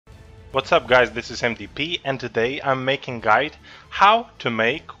What's up guys, this is MDP and today I'm making guide how to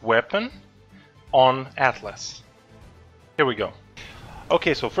make weapon on Atlas. Here we go.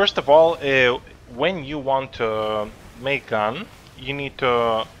 Okay, so first of all, when you want to make gun, you need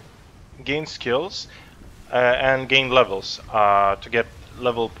to gain skills and gain levels to get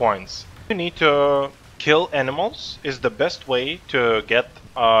level points. You need to kill animals is the best way to get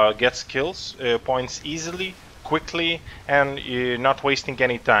skills points easily, quickly, and not wasting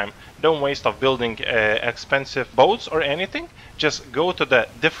any time. Don't waste of building expensive boats or anything. Just go to the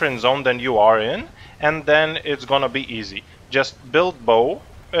different zone than you are in, and then it's gonna be easy. Just build bow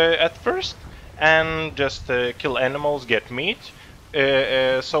at first, and just kill animals, get meat.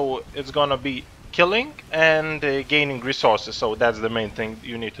 So it's gonna be killing and gaining resources, so that's the main thing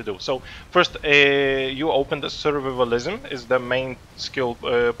you need to do. So first you open the survivalism is the main skill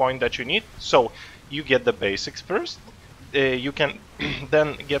point that you need. So you get the basics first. You can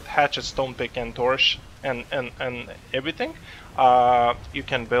then get hatchet, stone pick, and torch, and everything. You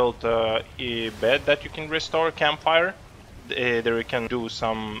can build a bed that you can restore, campfire. There you can do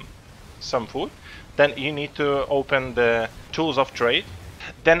some food. Then you need to open the tools of trade.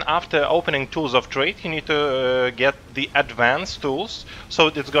 Then after opening tools of trade, you need to get the advanced tools. So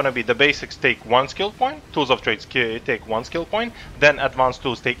it's gonna be the basics take 1 skill point, tools of trade take 1 skill point, then advanced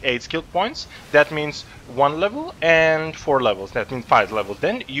tools take 8 skill points. That means 1 level and 4 levels. That means 5 levels.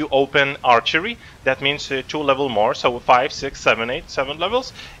 Then you open archery. That means 2 level more. So 5, 6, 7, 8, 7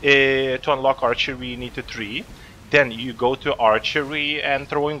 levels. To unlock archery, you need to 3. Then you go to archery and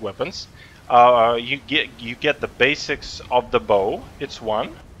throwing weapons. You get the basics of the bow, it's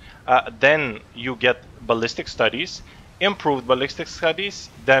 1. Then you get ballistic studies, improved ballistic studies,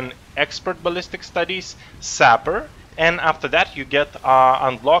 then expert ballistic studies, sapper, and after that you get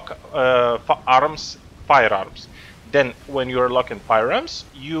unlock firearms. Then when you're unlocking firearms,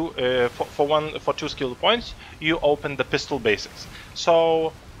 you for 2 skill points you open the pistol basics.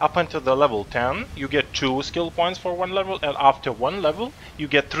 So up until the level 10, you get 2 skill points for 1 level, and after 1 level, you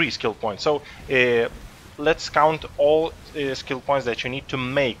get 3 skill points. So let's count all skill points that you need to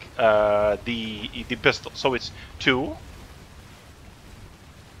make the pistol. So it's 2,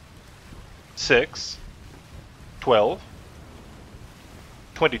 6, 12,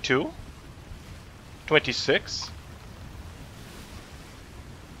 22, 26,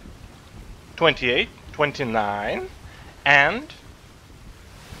 28, 29, and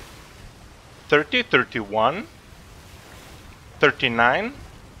 30, 31, 39,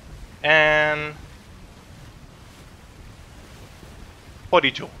 and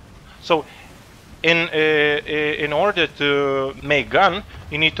 42. So in order to make gun,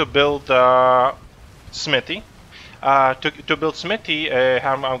 you need to build smithy. To build smithy,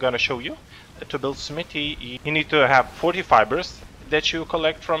 I'm gonna show you. To build smithy, you need to have 40 fibers that you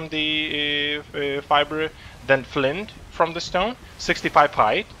collect from the fiber, then flint from the stone, 65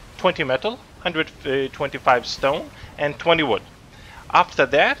 height, 20 metal, 125 stone, and 20 wood. After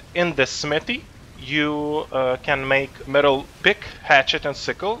that, in the smithy, you can make metal pick, hatchet, and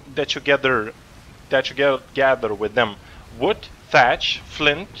sickle that you gather with them wood, thatch,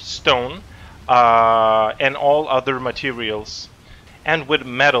 flint, stone, and all other materials. And with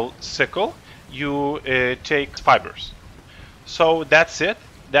metal sickle, you take fibers. So that's it.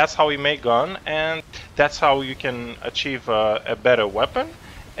 That's how we make gun, and that's how you can achieve a better weapon.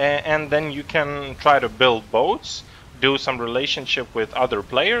 And then you can try to build boats, do some relationship with other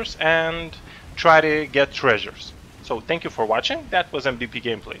players, and try to get treasures. So thank you for watching. That was MDP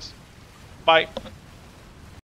Gameplays. Bye.